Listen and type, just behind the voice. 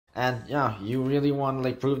And yeah, you really want to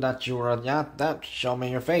like prove that you were that show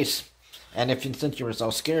me your face. And if since you were so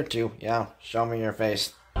scared to, yeah, show me your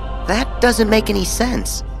face. That doesn't make any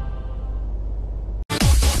sense.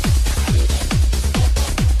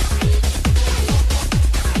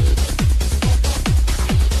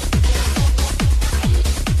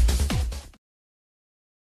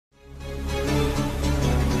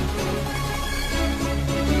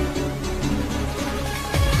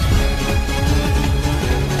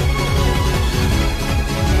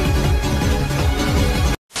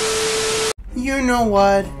 You know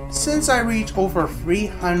what? Since I reached over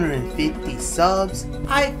 350 subs,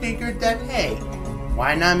 I figured that hey,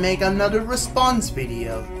 why not make another response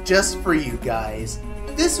video just for you guys?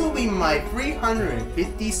 This will be my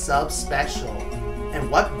 350 sub special.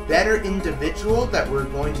 And what better individual that we're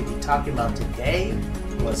going to be talking about today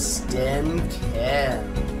was Sein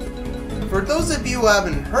Kim. For those of you who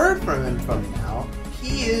haven't heard from him from now,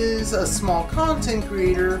 he is a small content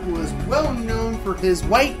creator who is well known for his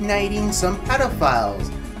white knighting some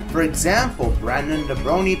pedophiles. For example, Brandon the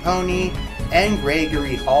Brony Pony and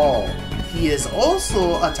Gregory Hall. He is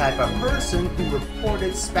also a type of person who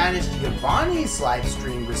reported Spanish Giovanni's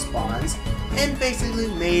livestream response and basically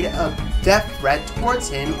made a death threat towards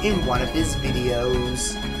him in one of his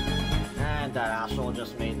videos. And that asshole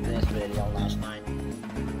just made this video last night.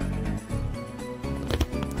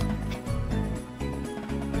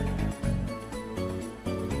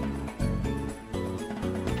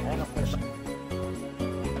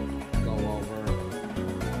 Go over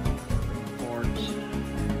reports,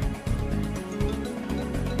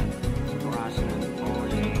 harassing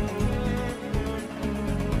employee,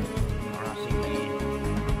 harassing me.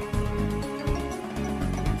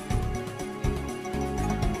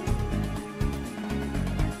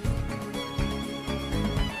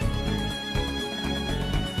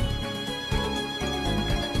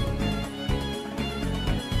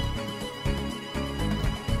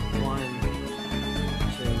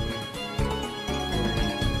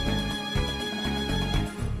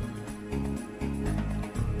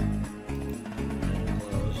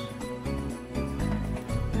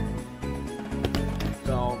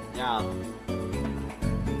 So, yeah.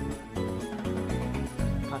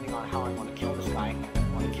 Depending on how I want to kill this guy.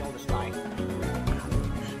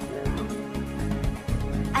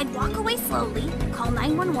 I'd walk away slowly, call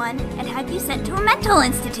 911, and have you sent to a mental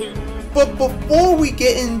institute. But before we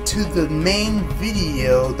get into the main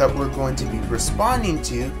video that we're going to be responding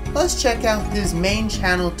to, let's check out his main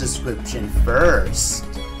channel description first.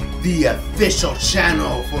 The official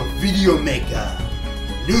channel for video maker,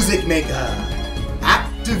 music maker,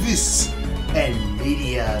 activist, and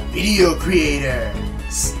media video creator,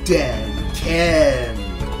 Sein Kim.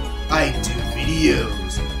 I do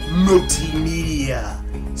videos, multimedia,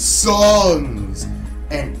 songs,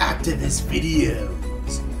 and activist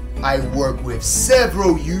videos. I work with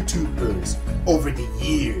several YouTubers over the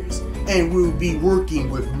years and will be working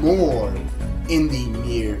with more in the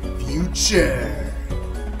near future.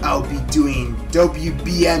 I'll be doing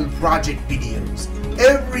WBM project videos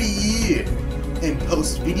every year and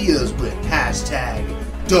post videos with hashtag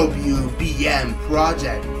WBM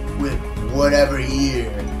project with whatever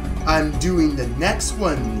year. I'm doing the next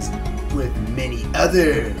ones with many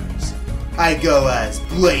others. I go as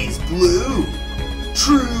Blaze Blue,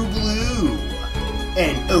 True Blue,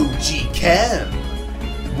 and OG Chem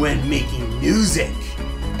when making music,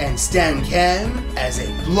 and Sein Kim as a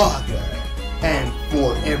blogger. And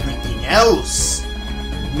for everything else,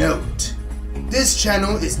 note, this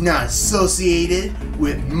channel is not associated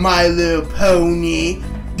with My Little Pony,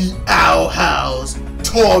 The Owl House,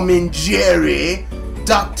 Tom and Jerry,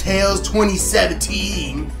 DuckTales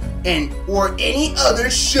 2017, and or any other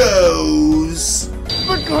shows.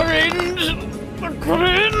 The cringe!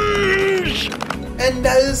 And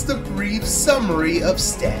that is the brief summary of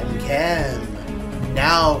Sein Kim.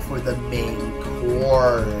 Now for the main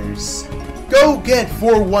course.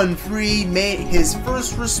 Goget413 made his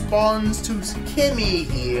first response to Kimmy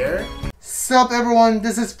here. Sup everyone,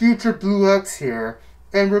 this is future BlueX here.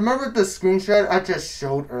 And remember the screenshot I just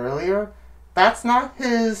showed earlier? That's not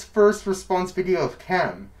his first response video of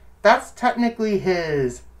Kim. That's technically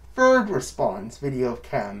his third response video of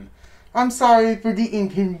Kim. I'm sorry for the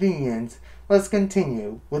inconvenience. Let's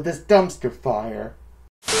continue with this dumpster fire.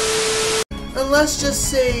 And let's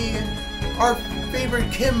just say our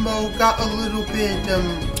favorite Kimbo got a little bit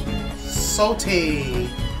salty.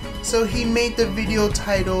 So he made the video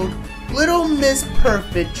titled Little Miss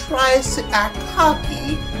Perfect Tries to Act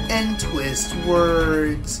Cocky and Twist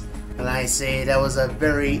Words. And I say that was a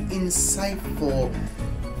very insightful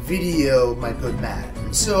video, my good man.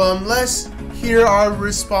 So let's hear our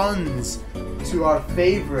response to our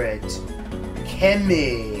favorite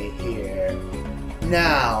Kimmy here.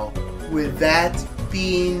 Now, with that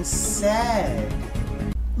being said,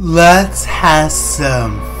 let's have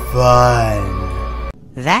some fun.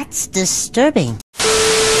 That's disturbing.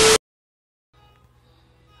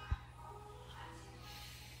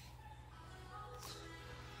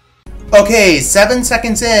 Okay, 7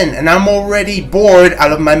 seconds in, and I'm already bored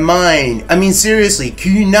out of my mind. I mean, seriously,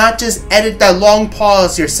 can you not just edit that long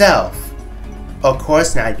pause yourself? Of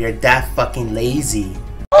course not, you're that fucking lazy.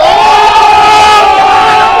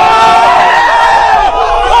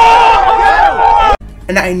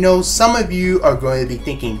 And I know some of you are going to be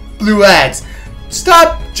thinking, BlueX,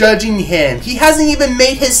 stop judging him. He hasn't even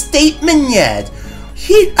made his statement yet.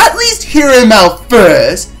 At least hear him out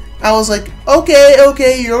first. I was like,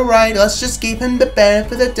 okay, you're right. Let's just give him the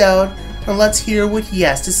benefit of the doubt and let's hear what he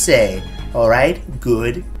has to say. Alright?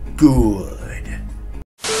 Good.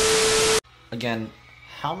 Again,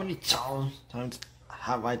 how many times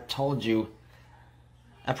have I told you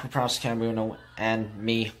Emperor Cameruno and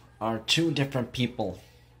me are two different people?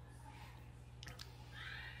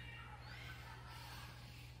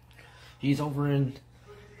 He's over in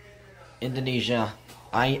Indonesia.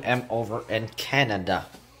 I am over in Canada.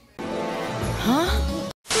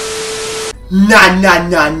 Huh? Nah.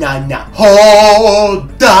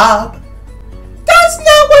 Hold up. That's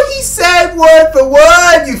not what he said word for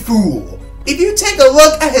word, you fool. If you take a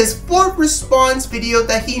look at his fourth response video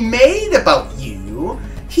that he made about you,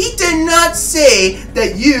 he did not say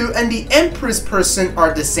that you and the Empress person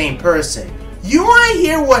are the same person. You want to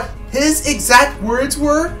hear what his exact words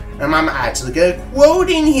were? And I'm actually gonna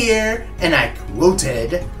quote in here, and I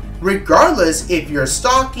quoted, regardless if you're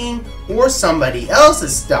stalking or somebody else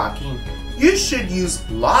is stalking, you should use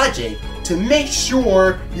logic to make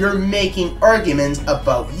sure you're making arguments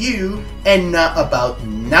about you and not about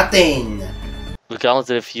nothing.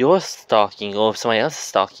 Regardless of if you're stalking or if somebody else is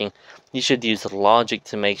stalking, you should use logic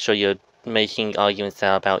to make sure you're making arguments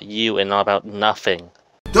that are about you and not about nothing.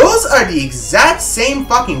 Those are the exact same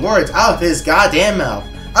fucking words out of his goddamn mouth.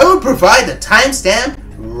 I will provide the timestamp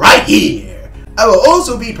right here. I will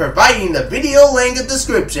also be providing the video link in the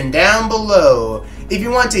description down below if you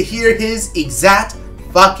want to hear his exact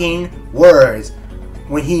fucking words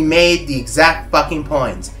when he made the exact fucking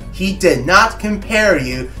points. He did not compare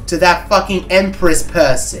you to that fucking Empress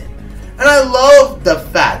person. And I love the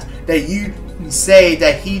fact that you say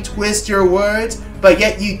that he twists your words, but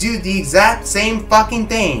yet you do the exact same fucking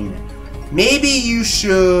thing. Maybe you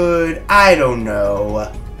should, I don't know,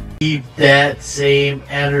 keep that same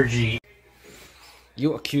energy.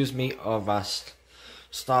 You accuse me of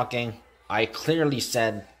stalking. I clearly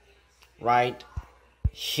said right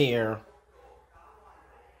here.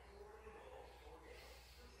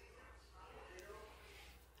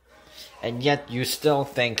 And yet you still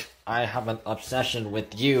think I have an obsession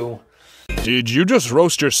with you. Did you just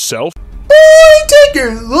roast yourself? Boy, take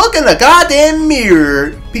a look in the goddamn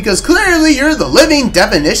mirror, because clearly you're the living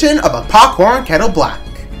definition of a popcorn kettle black.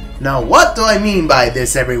 Now what do I mean by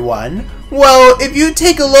this, everyone? Well, if you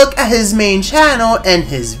take a look at his main channel and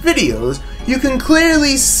his videos, you can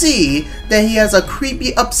clearly see that he has a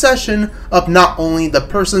creepy obsession of not only the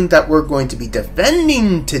person that we're going to be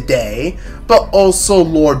defending today, but also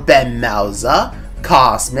Lord Ben Malza,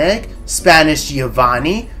 Cosmic, Spanish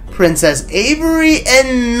Giovanni, Princess Avery,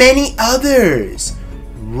 and many others.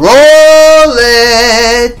 Roll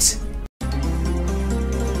it!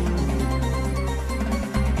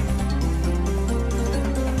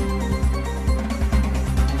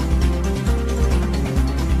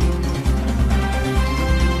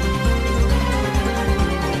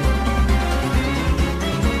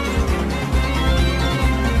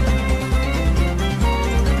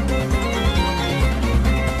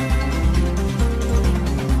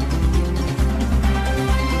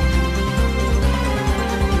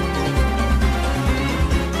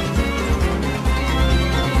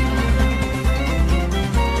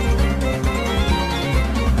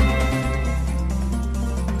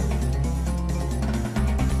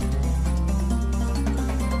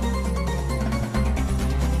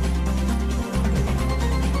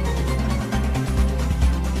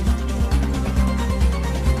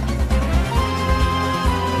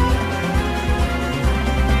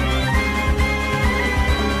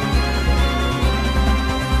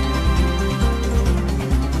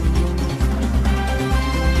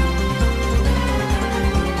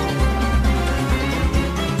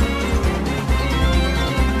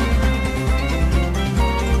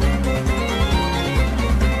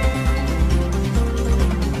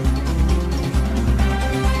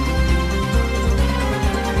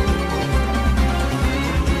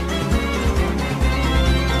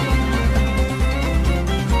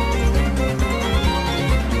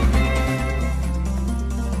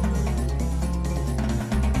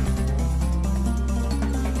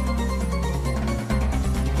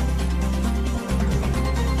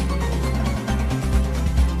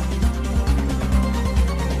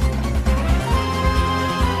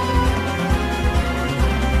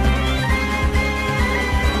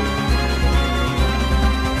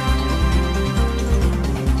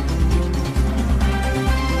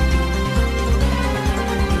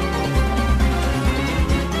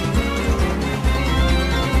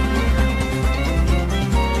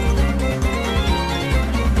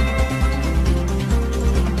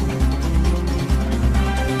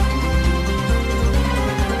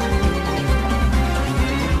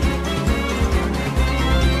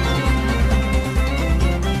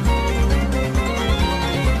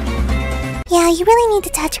 you really need to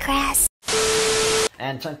touch grass.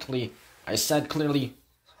 And technically, I said clearly,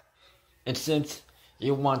 and since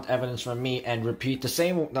you want evidence from me and repeat the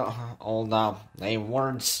same name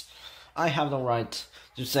words, I have the right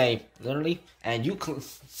to say literally, and you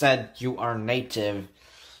said you are native,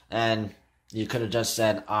 and you could have just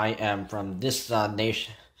said I am from this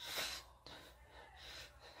nation,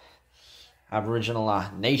 Aboriginal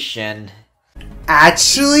nation.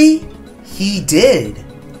 Actually, he did.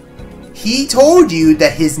 He told you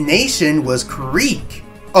that his nation was Creek,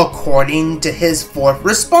 according to his 4th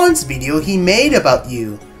response video he made about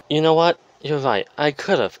you. You know what? You're right. I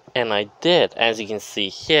could have, and I did. As you can see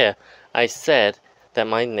here, I said that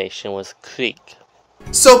my nation was Creek.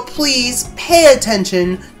 So please pay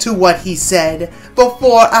attention to what he said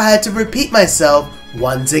before I had to repeat myself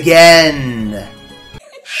once again.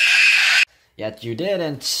 Yet you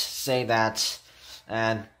didn't say that,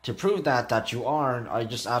 and to prove that you are, I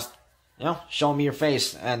just asked, show me your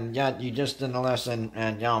face, and yeah, you just didn't listen,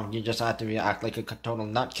 and you just had to act like a total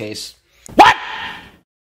nutcase. What?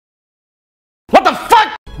 What the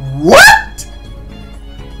fuck? What?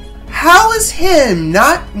 How is him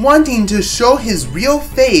not wanting to show his real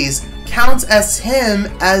face counts as him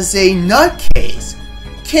as a nutcase?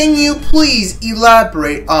 Can you please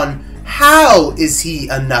elaborate on how is he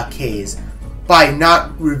a nutcase by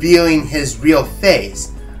not revealing his real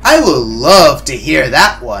face? I would love to hear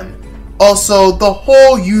that one. Also, the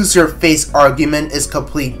whole use your face argument is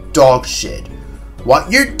complete dog shit.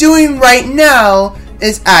 What you're doing right now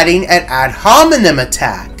is adding an ad hominem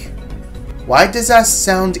attack. Why does that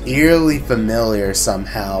sound eerily familiar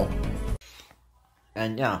somehow?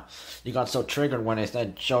 And yeah, you got so triggered when I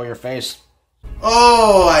said show your face.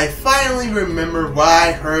 Oh, I finally remember where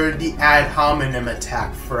I heard the ad hominem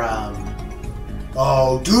attack from.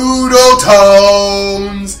 Oh, Doodle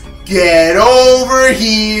Tones, get over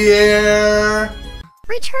here!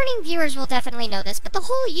 Returning viewers will definitely know this, but the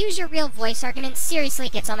whole use your real voice argument seriously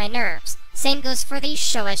gets on my nerves. Same goes for the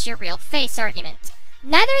show us your real face argument.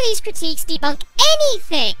 Neither of these critiques debunk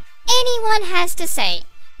anything anyone has to say.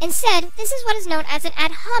 Instead, this is what is known as an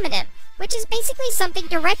ad hominem, which is basically something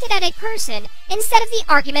directed at a person instead of the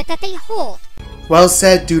argument that they hold. Well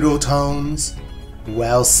said, Doodle Tones.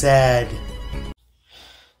 Well said.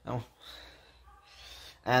 Oh.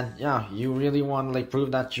 And yeah, you really want to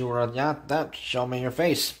prove that you were, that, show me your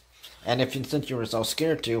face. And since you were so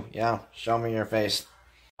scared to, show me your face.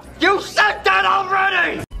 You said that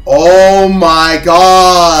already! Oh my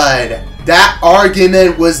god! That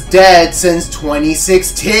argument was dead since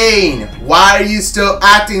 2016! Why are you still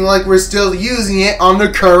acting like we're still using it on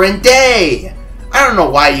the current day? I don't know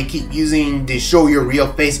why you keep using the show your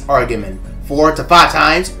real face argument 4 to 5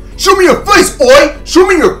 times. Show me your face, oi! Show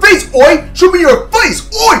me your face, oi! Show me your face,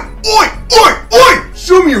 oi! Oi! Oi! Oi!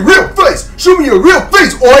 Show me your real face! Show me your real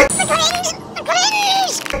face, oi!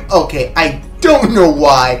 Okay, I don't know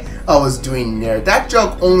why I was doing there. That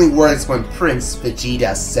joke only works when Prince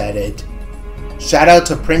Vegeta said it. Shout out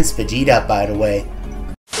to Prince Vegeta, by the way.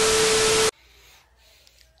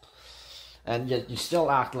 And yet you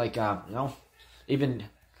still act like, even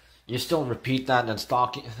you still repeat that and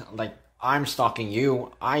stalking, like, I'm stalking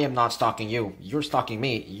you. I am not stalking you. You're stalking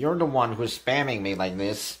me. You're the one who's spamming me like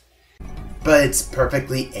this. But it's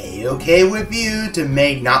perfectly a-okay with you to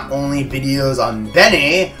make not only videos on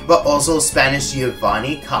Benny, but also Spanish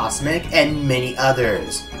Giovanni, Cosmic, and many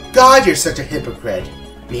others. God, you're such a hypocrite.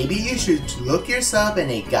 Maybe you should look yourself in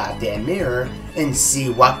a goddamn mirror and see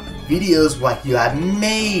what videos what you have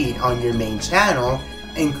made on your main channel,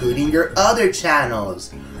 including your other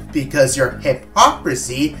channels. Because your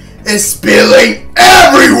hypocrisy is spilling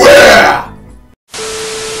everywhere!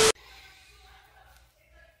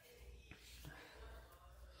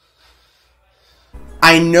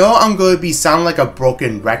 I know I'm going to sound like a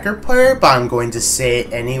broken record player, but I'm going to say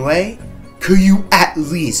it anyway. Could you at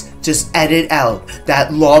least just edit out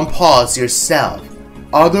that long pause yourself?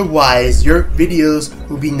 Otherwise, your videos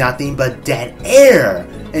will be nothing but dead air,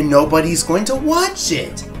 and nobody's going to watch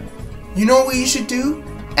it. You know what you should do?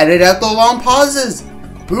 Edit out the long pauses.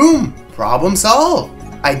 Boom! Problem solved.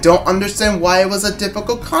 I don't understand why it was a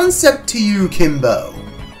difficult concept to you, Kimbo.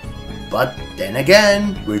 But then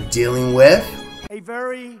again, we're dealing with a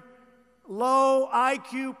very low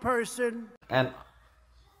IQ person. And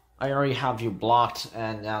I already have you blocked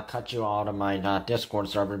and cut you out of my Discord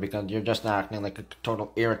server because you're just acting like a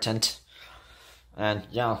total irritant. And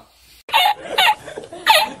yeah.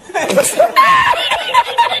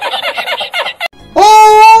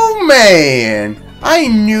 Oh man! I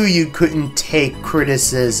knew you couldn't take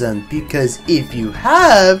criticism because if you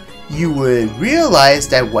have, you would realize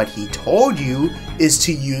that what he told you is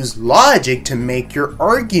to use logic to make your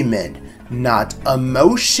argument, not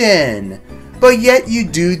emotion. But yet you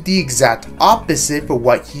do the exact opposite for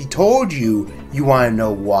what he told you. You wanna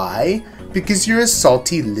know why? Because you're a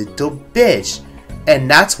salty little bitch. And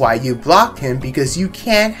that's why you block him, because you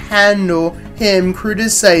can't handle him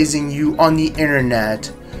criticizing you on the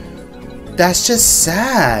internet. That's just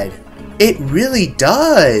sad. It really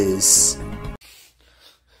does.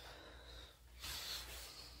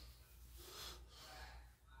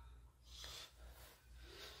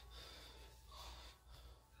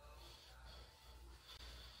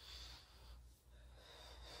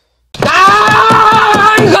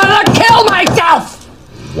 I'm gonna kill myself!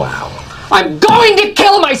 Wow. I'm going to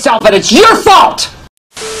kill myself, and it's your fault!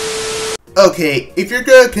 Okay, if you're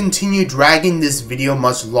gonna continue dragging this video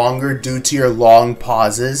much longer due to your long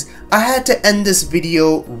pauses, I had to end this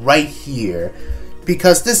video right here,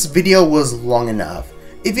 because this video was long enough.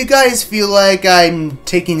 If you guys feel like I'm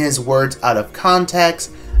taking his words out of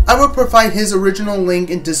context, I will provide his original link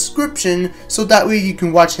in description so that way you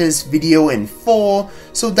can watch his video in full,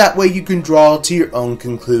 so that way you can draw to your own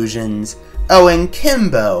conclusions. Oh, and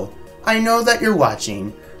Kimbo, I know that you're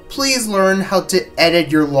watching. Please learn how to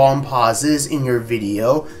edit your long pauses in your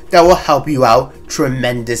video. That will help you out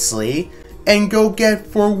tremendously. And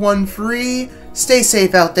Goget413, stay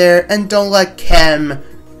safe out there and don't let Chem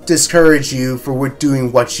discourage you for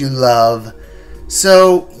doing what you love.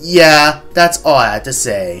 So yeah, that's all I had to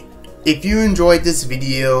say. If you enjoyed this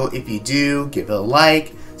video, if you do, give it a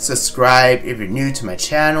like, subscribe if you're new to my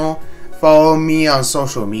channel, follow me on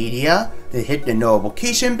social media, and hit the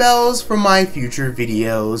notification bells for my future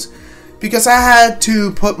videos. Because I had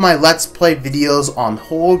to put my Let's Play videos on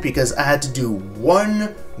hold because I had to do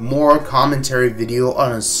one more commentary video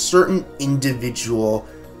on a certain individual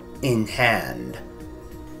in hand.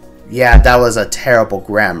 Yeah, that was a terrible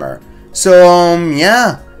grammar. So,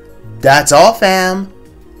 yeah, that's all, fam.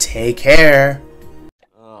 Take care.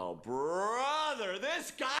 Oh, brother,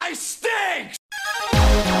 this guy stinks!